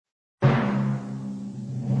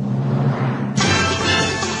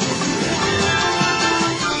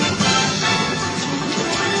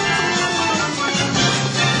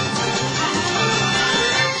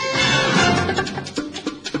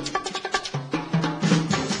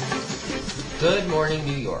Good morning,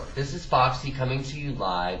 New York. This is Foxy coming to you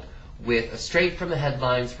live with a straight from the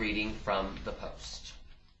headlines reading from the Post.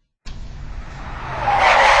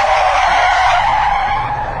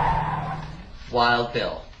 Wild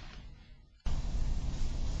Bill.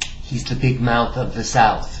 He's the big mouth of the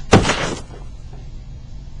South.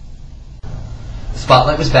 The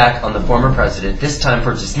spotlight was back on the former president, this time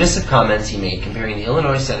for dismissive comments he made comparing the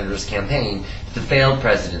Illinois senator's campaign to the failed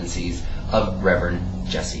presidencies of Reverend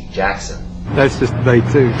Jesse Jackson. That's just debate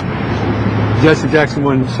too. Jesse Jackson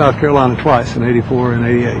won South Carolina twice, in '84 and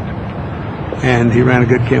 '88. And he ran a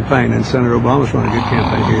good campaign, and Senator Obama's run a good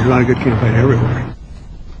campaign here. He's run a good campaign everywhere.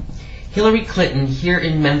 Hillary Clinton, here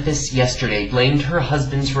in Memphis yesterday, blamed her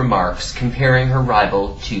husband's remarks comparing her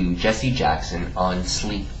rival to Jesse Jackson on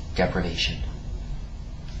sleep deprivation.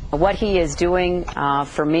 What he is doing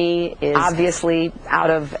for me is obviously out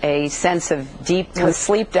of a sense of deep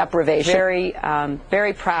sleep deprivation.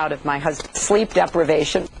 Very proud of my husband. Sleep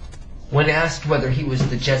deprivation. When asked whether he was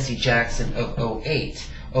the Jesse Jackson of '08,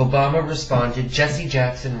 Obama responded, Jesse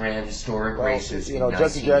Jackson ran historic races in 1980.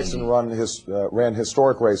 Jesse Jackson ran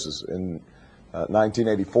historic races in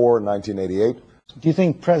 1984 and 1988. Do you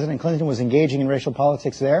think President Clinton was engaging in racial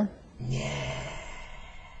politics there? Yeah.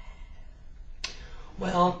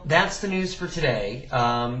 Well, that's the news for today.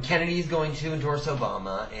 Kennedy is going to endorse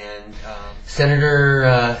Obama, and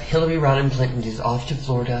Senator Hillary Rodham Clinton is off to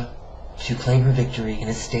Florida to claim her victory in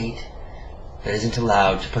a state that isn't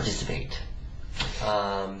allowed to participate.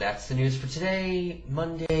 That's the news for today,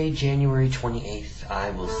 Monday, January 28th. I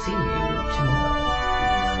will see you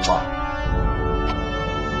tomorrow. Bye.